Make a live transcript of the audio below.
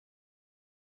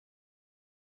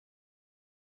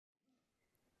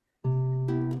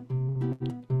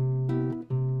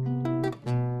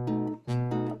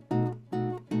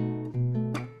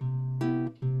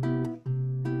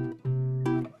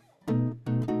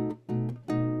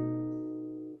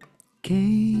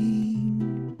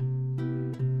Quem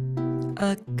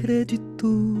acreditou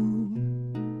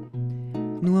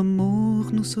no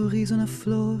amor, no sorriso, na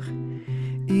flor,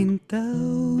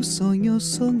 então sonhou,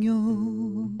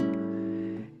 sonhou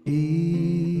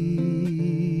e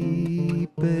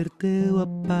perdeu a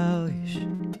paz.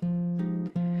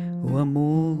 O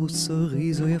amor, o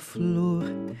sorriso e a flor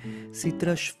se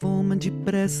transformam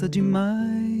depressa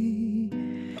demais.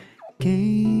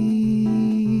 Quem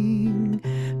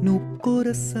no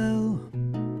coração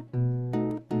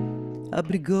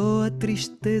abrigou a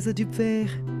tristeza de ver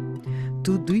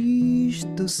tudo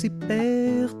isto se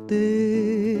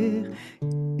perder,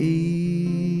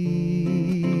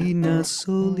 e na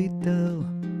solidão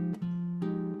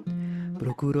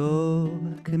procurou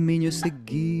caminho,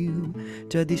 seguiu,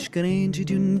 já descrente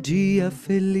de um dia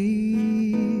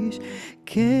feliz.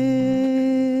 Quem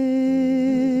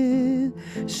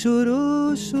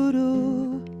chorou,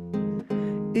 chorou,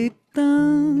 e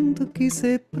tanto que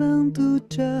seu pranto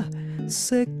já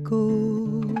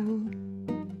secou.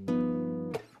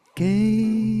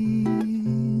 Quem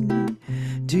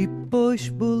depois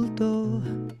voltou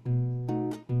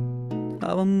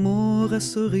ao amor, a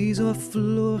sorriso, a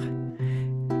flor,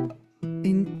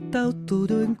 então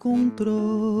tudo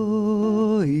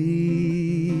encontrou,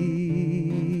 e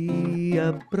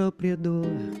a própria dor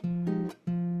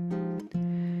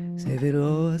se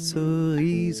virou a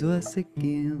sorriso, a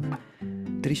seguir,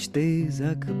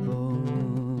 tristeza acabou.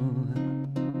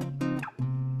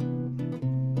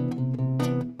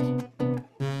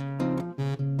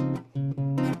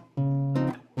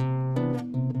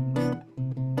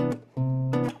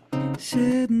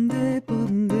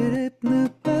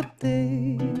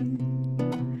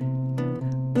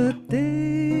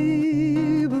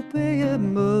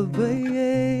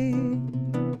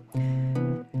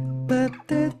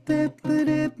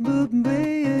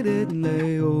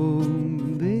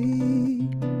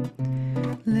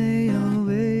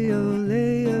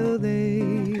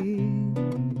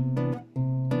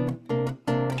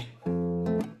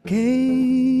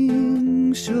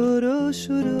 Quem chorou,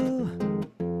 chorou,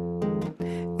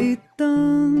 e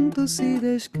tanto se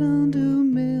descando o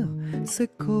meu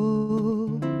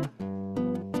secou.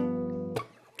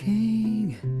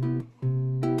 Quem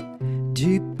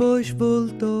depois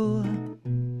voltou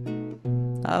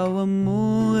ao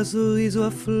amor, a sorriso,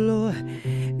 a flor,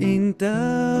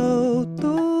 então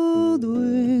tudo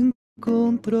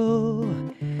encontrou,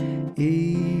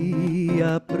 e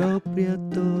a própria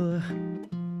dor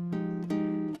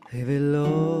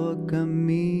revelou o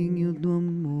caminho do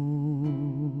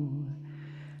amor,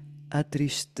 a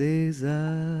tristeza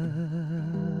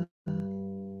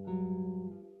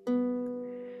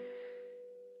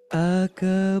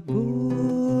acabou.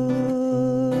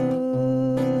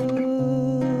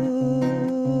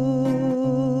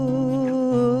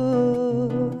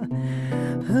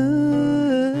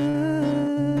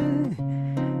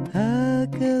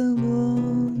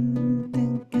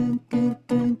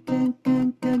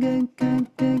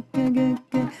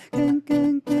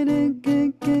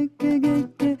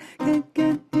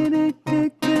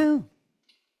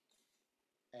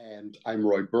 I'm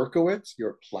Roy Berkowitz,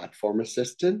 your platform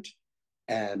assistant,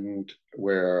 and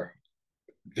we're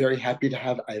very happy to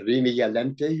have Irene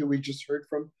Jalenti, who we just heard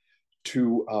from,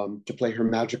 to play her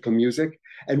magical music,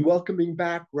 and welcoming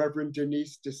back Rev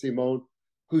Denise De Simone,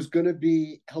 who's going to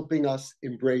be helping us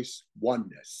embrace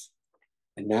oneness.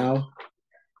 And now,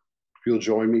 you'll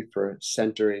join me for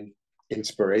Centering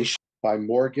Inspiration by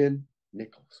Morgan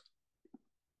Nichols.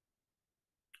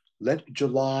 Let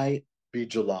July be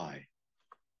July,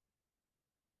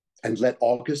 and let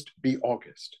August be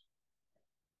August.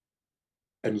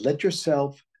 And let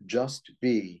yourself just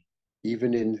be,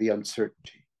 even in the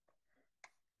uncertainty.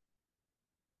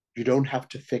 You don't have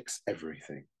to fix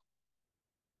everything.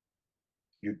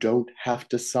 You don't have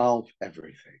to solve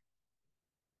everything.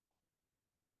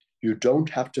 You don't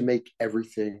have to make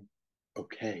everything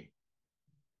okay.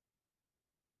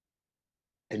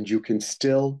 And you can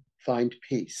still find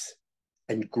peace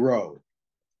and grow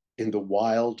in the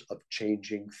wild of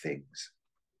changing things.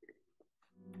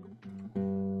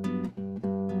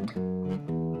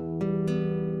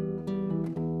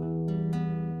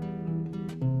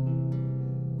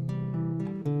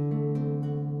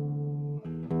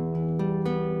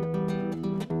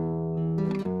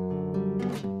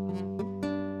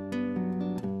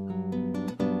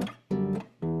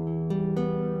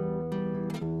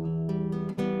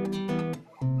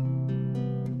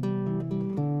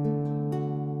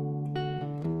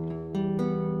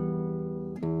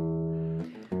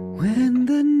 When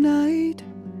the night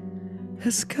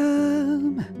has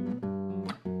come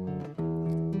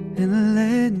and the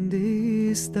land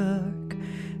is dark,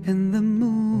 and the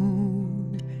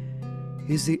moon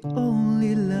is the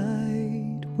only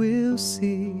light we'll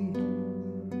see.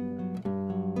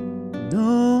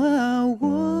 No, I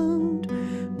won't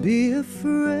be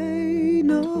afraid.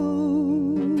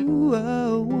 No,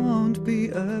 I won't be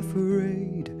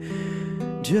afraid.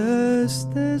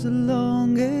 Just as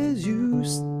long as you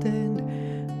stand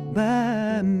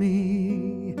by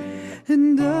me.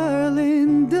 And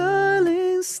darling,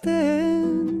 darling,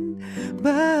 stand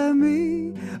by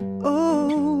me.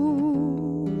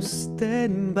 Oh,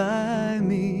 stand by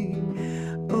me.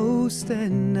 Oh,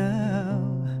 stand now.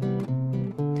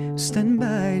 Stand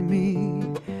by me,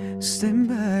 stand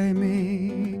by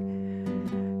me.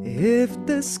 If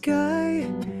the sky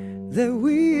that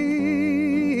we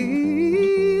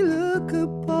look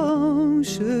upon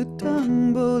should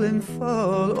tumble and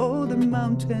fall, all the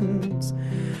mountains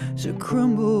should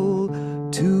crumble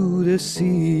to the sea.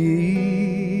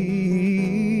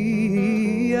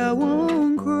 I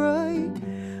won't cry,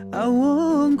 I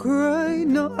won't cry,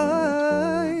 no,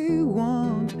 I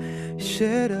won't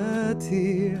shed a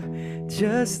tear.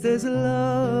 Just as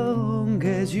long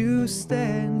as you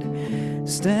stand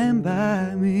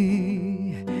by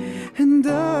me. And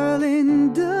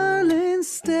darling, darling,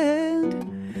 stand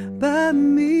by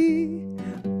me.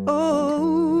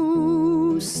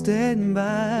 Oh, stand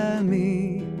by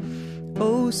me.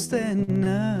 Oh, stand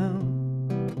now.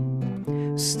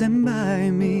 Stand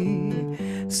by me,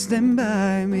 stand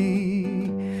by me.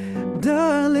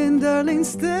 Darling, darling,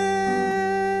 stand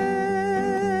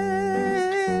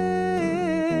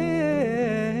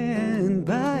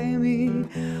by me.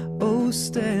 Oh,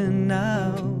 stand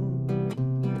now.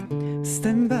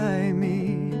 Stand by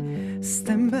me,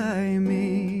 stand by me.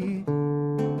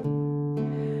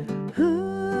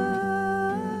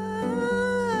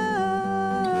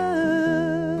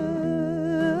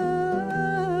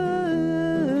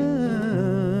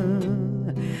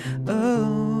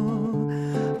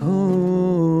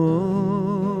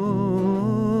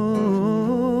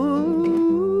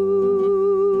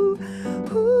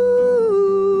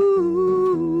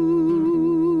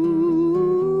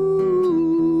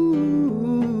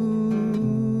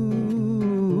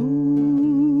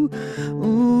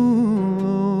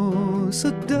 So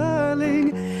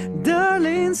darling,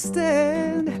 darling,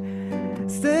 stand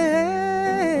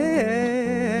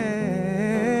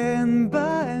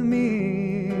by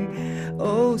me.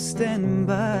 Oh, stand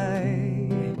by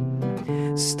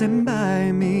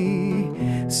me,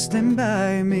 stand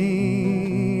by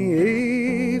me.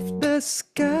 If the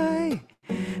sky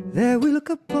that we look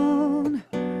upon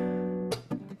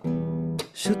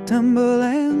should tumble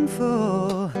and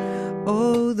fall,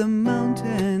 all the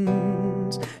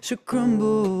mountains should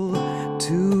crumble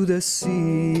to the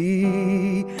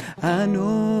sea. I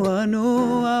know, I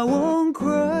won't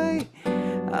cry,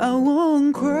 I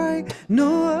won't cry,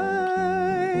 no,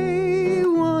 I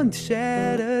won't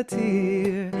shed a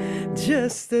tear.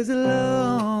 Just as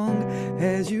long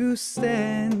as you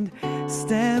stand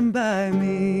by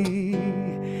me.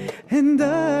 And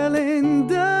darling,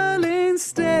 darling,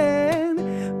 stand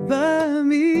by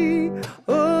me.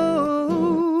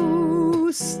 Oh,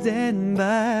 stand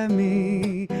by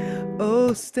me.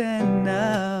 Oh, stand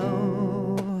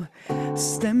now.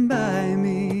 Stand by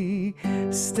me.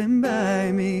 Stand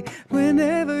by me.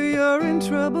 Whenever you're in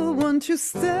trouble, won't you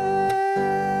stand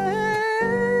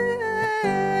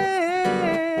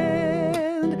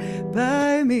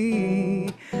by me?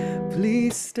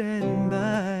 Please stand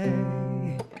by.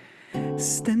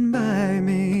 Stand by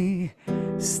me,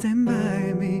 stand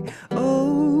by me.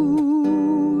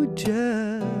 Oh,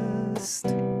 just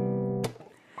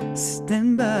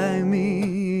stand by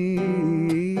me.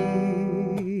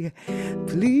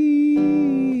 Please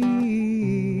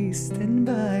stand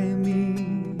by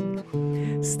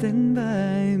me, stand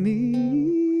by me.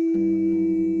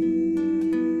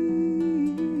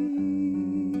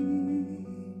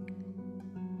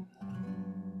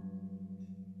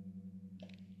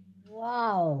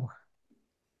 Wow,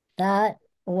 that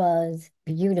was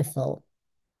beautiful.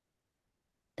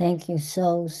 Thank you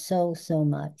so, so, so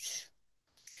much.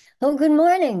 Oh, good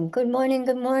morning. Good morning.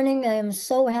 Good morning. I am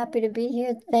so happy to be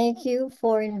here. Thank you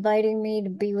for inviting me to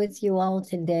be with you all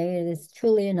today. It is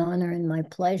truly an honor and my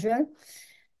pleasure.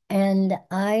 And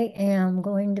I am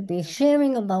going to be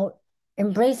sharing about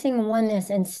embracing oneness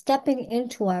and stepping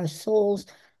into our soul's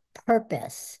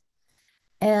purpose.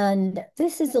 And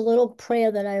this is a little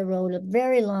prayer that I wrote a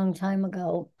very long time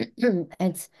ago.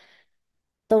 It's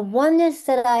the oneness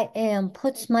that I am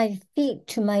puts my feet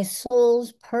to my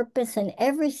soul's purpose, and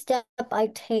every step I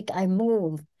take, I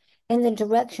move in the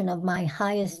direction of my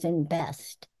highest and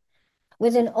best.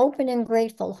 With an open and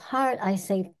grateful heart, I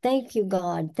say, thank you,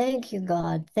 God, thank you,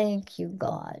 God, thank you,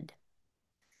 God.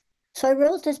 So I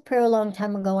wrote this prayer a long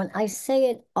time ago, and I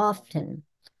say it often.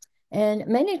 And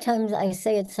many times I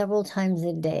say it several times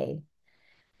a day.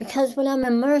 Because when I'm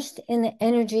immersed in the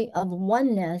energy of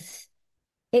oneness,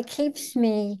 it keeps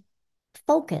me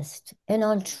focused and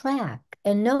on track,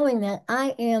 and knowing that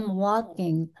I am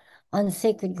walking on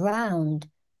sacred ground.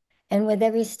 And with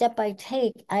every step I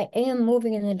take, I am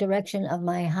moving in the direction of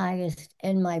my highest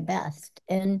and my best.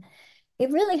 And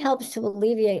it really helps to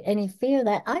alleviate any fear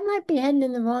that I might be heading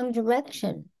in the wrong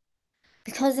direction.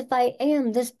 Because if I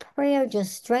am, this prayer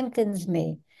just strengthens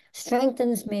me,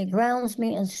 grounds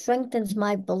me, and strengthens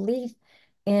my belief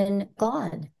in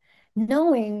God,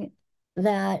 knowing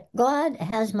that God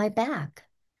has my back.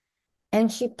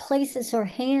 And she places her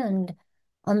hand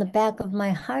on the back of my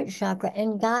heart chakra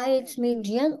and guides me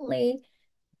gently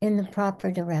in the proper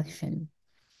direction.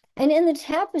 And in the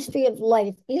tapestry of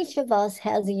life, each of us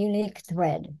has a unique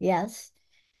thread, yes?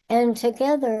 And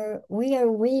together we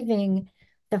are weaving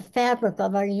the fabric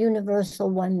of our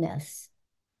universal oneness.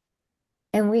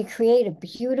 And we create a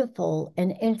beautiful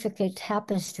and intricate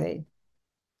tapestry.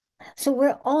 So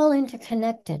we're all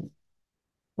interconnected.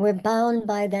 We're bound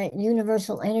by that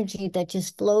universal energy that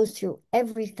just flows through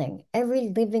everything, every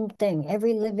living thing,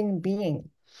 every living being.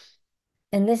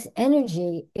 And this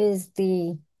energy is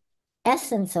the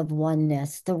essence of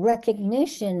oneness, the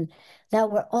recognition that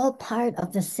we're all part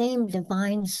of the same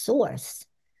divine source.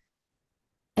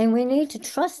 And we need to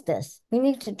trust this. We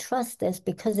need to trust this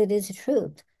because it is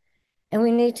truth. And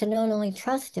we need to not only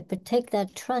trust it, but take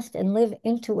that trust and live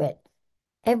into it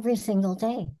every single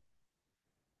day.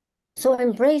 So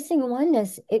embracing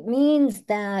oneness, it means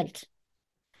that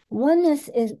oneness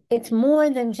it's more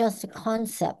than just a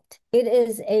concept. It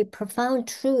is a profound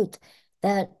truth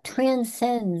that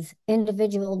transcends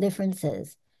individual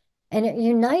differences. And it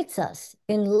unites us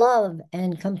in love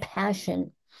and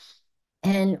compassion.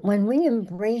 And when we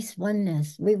embrace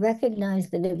oneness, we recognize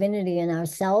the divinity in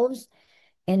ourselves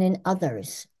and in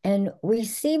others. And we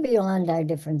see beyond our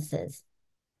differences.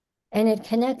 And it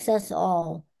connects us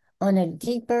all on a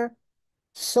deeper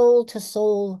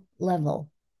soul-to-soul level.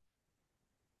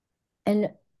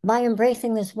 And by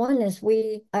embracing this oneness,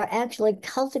 we are actually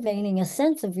cultivating a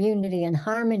sense of unity and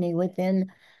harmony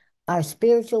within our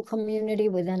spiritual community,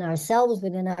 within ourselves,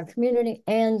 within our community,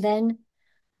 and then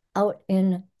out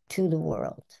into the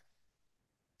world.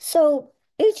 So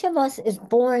each of us is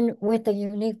born with a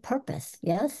unique purpose,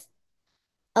 yes?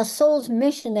 A soul's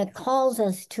mission that calls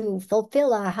us to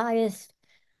fulfill our highest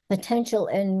potential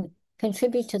and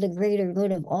contribute to the greater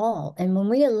good of all. And when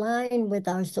we align with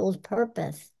our soul's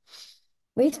purpose,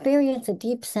 we experience a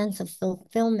deep sense of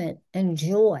fulfillment and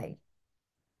joy.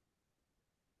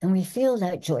 And we feel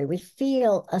that joy. We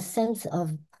feel a sense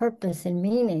of purpose and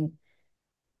meaning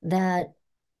that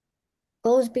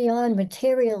goes beyond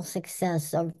material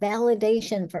success or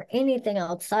validation for anything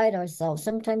outside ourselves.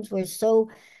 Sometimes we're so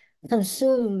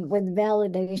consumed with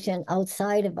validation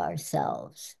outside of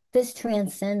ourselves. This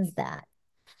transcends that.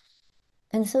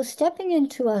 And so stepping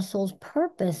into our soul's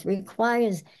purpose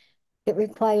requires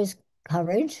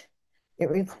courage, it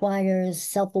requires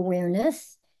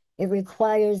self-awareness, it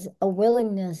requires a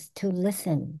willingness to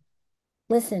listen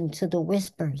to the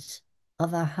whispers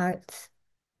of our hearts.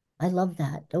 I love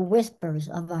that, the whispers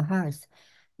of our hearts.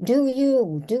 Do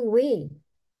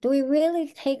we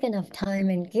really take enough time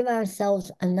and give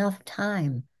ourselves enough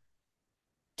time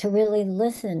to really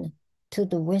listen to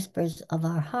the whispers of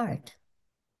our heart?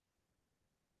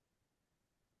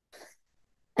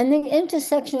 And the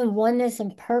intersection of oneness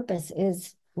and purpose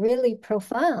is really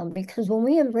profound, because when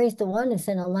we embrace the oneness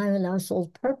and align with our soul's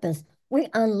purpose, we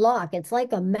unlock, it's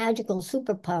like a magical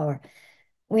superpower.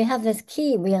 We have this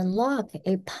key, we unlock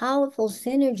a powerful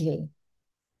synergy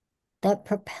that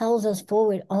propels us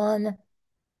forward on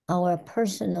our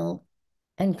personal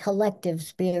and collective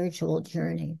spiritual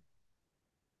journey.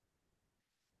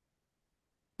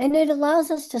 And it allows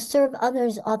us to serve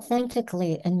others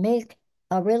authentically and make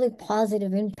a really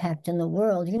positive impact in the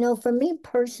world. You know, for me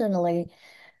personally,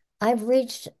 I've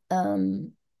reached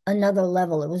another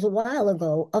level. It was a while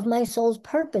ago of my soul's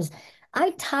purpose.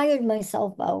 I tired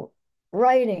myself out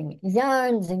writing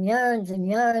yarns and yarns and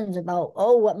yarns about,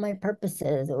 oh, what my purpose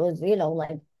is. It was, you know,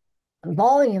 like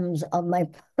volumes of my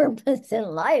purpose in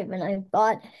life. And I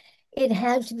thought it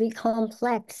had to be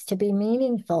complex to be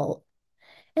meaningful.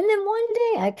 And then one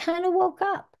day I kind of woke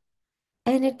up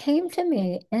and it came to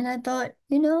me and I thought,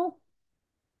 you know,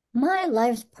 my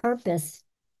life's purpose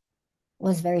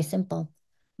was very simple.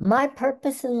 My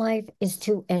purpose in life is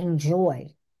to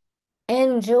enjoy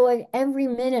every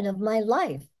minute of my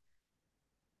life.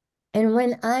 And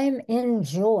when I'm in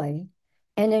joy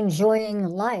and enjoying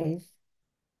life,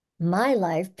 my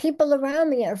life, people around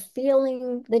me are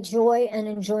feeling the joy and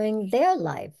enjoying their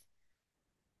life.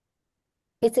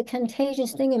 It's a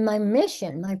contagious thing in my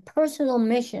mission, my personal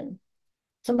mission.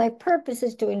 So my purpose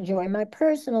is to enjoy. My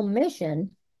personal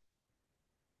mission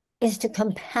is to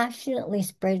compassionately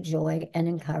spread joy and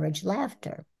encourage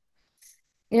laughter.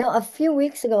 You know, a few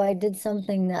weeks ago, I did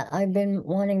something that I've been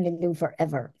wanting to do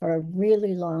forever, for a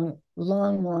really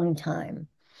long time.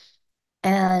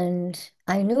 And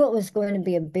I knew it was going to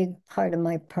be a big part of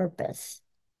my purpose.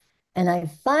 And I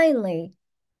finally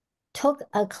took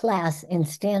a class in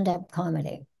stand-up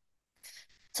comedy.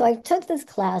 So I took this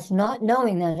class not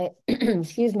knowing that it,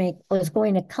 excuse me, was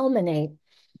going to culminate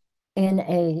in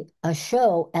a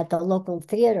show at the local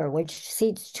theater, which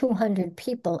seats 200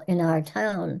 people in our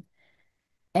town.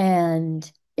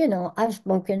 And, you know, I've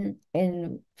spoken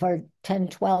in for 10,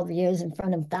 12 years in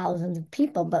front of thousands of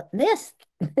people, but this,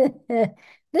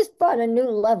 this brought a new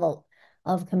level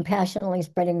of compassionately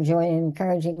spreading joy and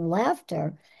encouraging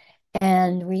laughter.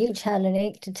 And we each had an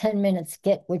 8 to 10 minute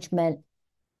skit, which meant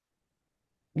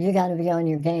you got to be on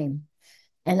your game.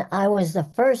 And I was the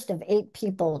first of 8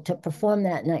 people to perform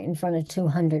that night in front of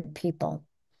 200 people.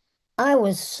 I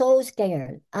was so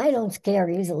scared. I don't scare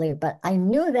easily, but I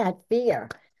knew that fear.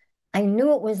 I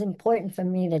knew it was important for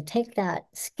me to take that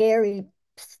scary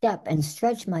step and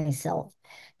stretch myself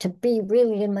to be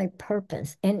really in my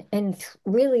purpose and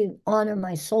really honor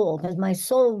my soul, because my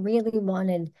soul really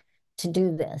wanted to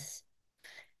do this.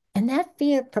 And that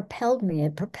fear propelled me.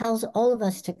 It propels all of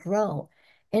us to grow.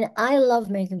 And I love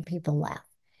making people laugh.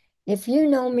 If you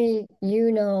know me,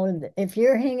 you know if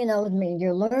you're hanging out with me,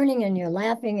 you're learning and you're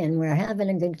laughing and we're having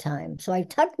a good time. So I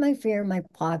tucked my fear in my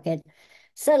pocket,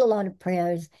 said a lot of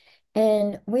prayers,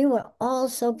 and we were all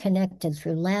so connected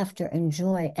through laughter and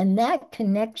joy. And that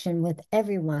connection with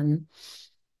everyone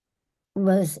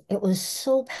was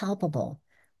so palpable.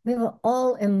 We were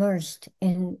all immersed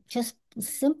in just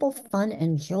simple fun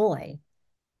and joy.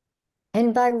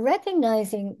 And by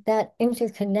recognizing that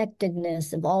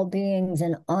interconnectedness of all beings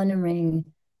and honoring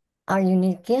our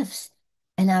unique gifts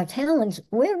and our talents,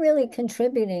 we're really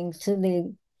contributing to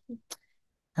the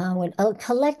a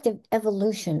collective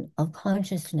evolution of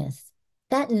consciousness.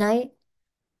 That night,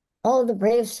 all the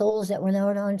brave souls that went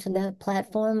out onto that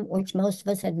platform, which most of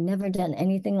us had never done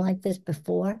anything like this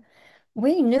before,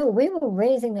 we knew we were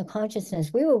raising the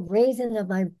consciousness. We were raising the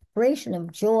vibration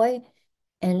of joy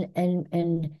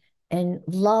and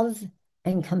love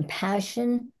and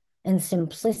compassion and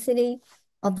simplicity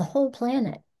of the whole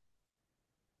planet.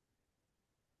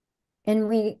 And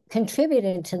we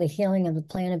contributed to the healing of the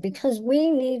planet because we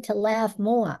need to laugh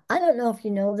more. I don't know if you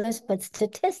know this, but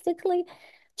statistically,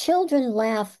 children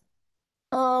laugh,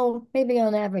 oh, maybe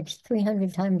on average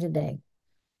 300 times a day.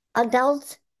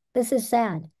 Adults, this is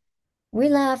sad. We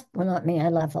laugh, well, not me, I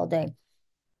laugh all day.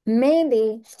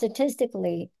 Maybe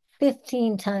statistically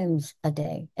 15 times a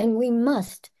day. And we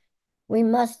must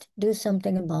do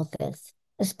something about this,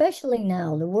 especially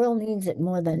now. The world needs it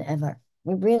more than ever.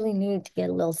 We really need to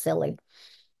get a little silly.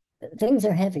 Things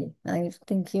are heavy. I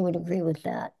think you would agree with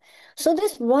that. So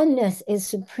this oneness is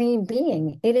supreme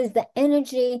being. It is the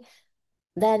energy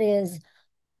that is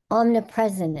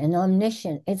omnipresent and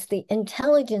omniscient. It's the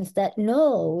intelligence that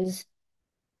knows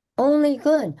only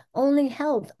good, only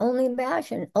health, only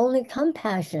passion, only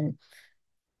compassion,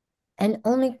 and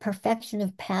only perfection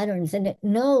of patterns. And it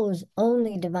knows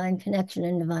only divine connection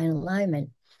and divine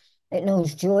alignment. It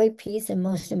knows joy, peace, and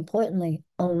most importantly,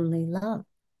 only love.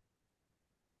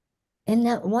 In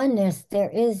that oneness, there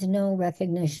is no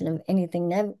recognition of anything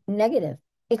negative.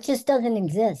 It just doesn't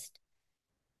exist.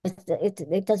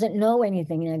 It doesn't know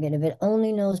anything negative. It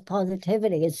only knows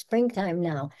positivity. It's springtime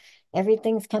now.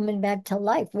 Everything's coming back to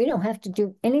life. We don't have to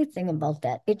do anything about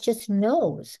that. It just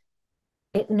knows.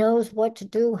 It knows what to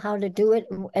do, how to do it.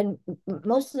 And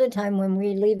most of the time when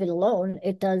we leave it alone,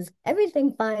 it does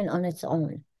everything fine on its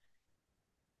own.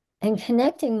 And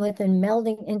connecting with and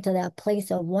melding into that place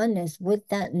of oneness with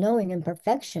that knowing and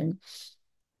perfection,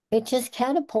 it just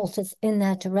catapults us in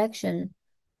that direction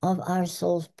of our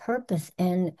soul's purpose.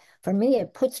 And for me,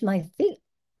 it puts my feet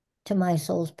to my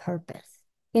soul's purpose.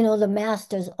 You know, the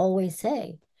masters always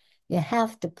say, you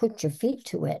have to put your feet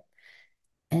to it.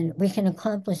 And we can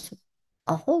accomplish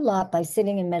a whole lot by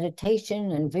sitting in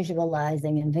meditation and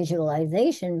visualizing and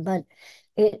visualization, but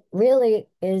it really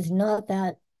is not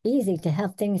that easy to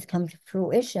have things come to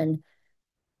fruition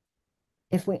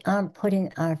if we aren't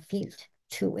putting our feet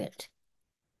to it.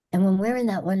 And when we're in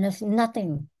that oneness,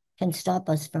 nothing can stop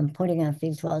us from putting our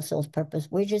feet to our soul's purpose.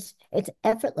 It's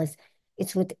effortless.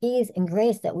 It's with ease and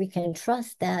grace that we can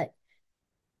trust that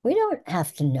We don't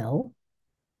have to know.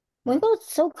 We go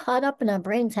so caught up in our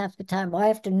brains half the time. Well, I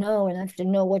have to know and I have to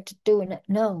know what to do. And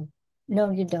no,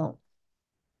 no, you don't.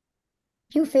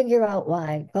 You figure out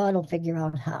why. God will figure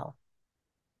out how.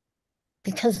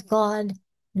 Because God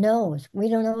knows. We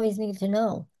don't always need to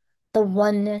know. The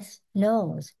oneness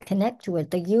knows. Connect to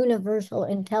it. The universal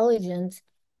intelligence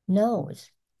knows.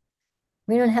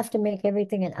 We don't have to make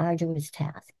everything an arduous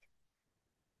task.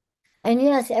 And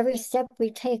yes, every step we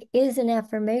take is an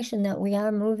affirmation that we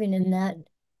are moving in that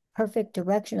perfect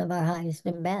direction of our highest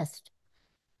and best.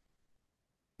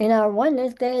 In our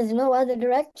oneness, there is no other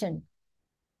direction.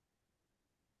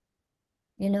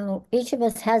 You know, each of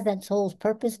us has that soul's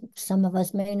purpose. Some of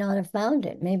us may not have found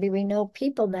it. Maybe we know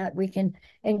people that we can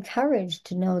encourage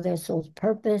to know their soul's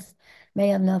purpose, may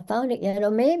have not found it yet.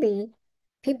 Or maybe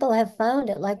people have found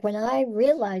it. Like when I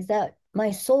realized that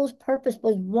my soul's purpose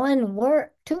was one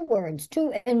word, two words,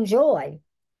 to enjoy.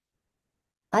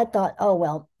 I thought, oh,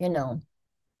 well, you know,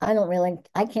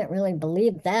 I can't really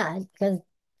believe that because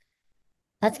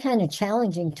that's kind of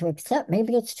challenging to accept.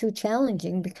 Maybe it's too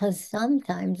challenging because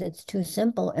sometimes it's too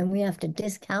simple and we have to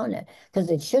discount it because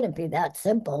it shouldn't be that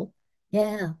simple.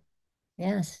 Yeah,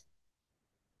 yes,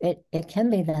 it can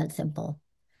be that simple.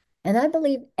 And I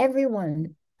believe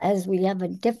everyone, as we have a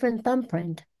different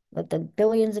thumbprint with the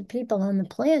billions of people on the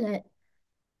planet,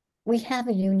 we have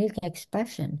a unique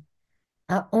expression,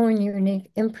 our own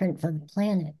unique imprint for the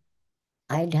planet.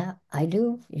 I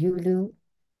do, you do,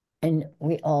 and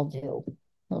we all do.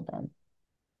 Hold on.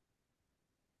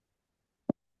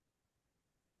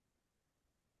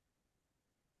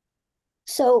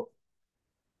 So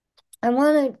I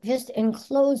want to just in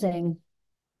closing,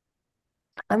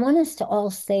 I want us to all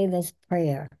say this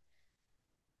prayer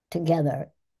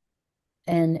together.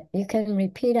 And you can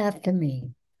repeat after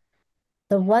me.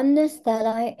 The oneness that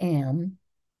I am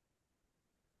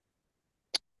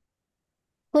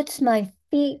puts my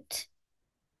feet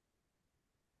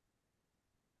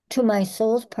to my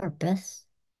soul's purpose.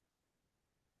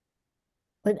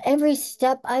 With every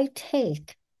step I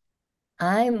take,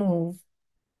 I move.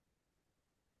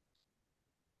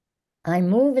 I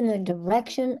move in the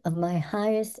direction of my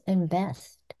highest and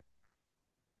best.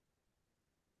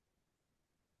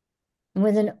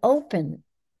 With an open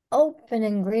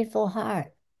and grateful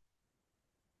heart.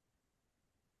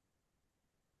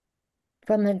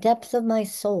 From the depths of my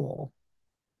soul,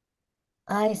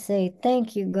 I say,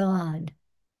 thank you, God.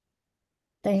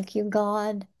 Thank you,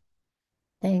 God.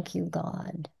 Thank you,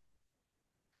 God.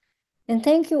 And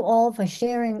thank you all for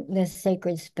sharing this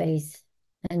sacred space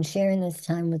and sharing this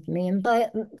time with me. And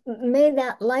may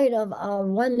that light of our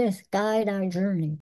oneness guide our journey.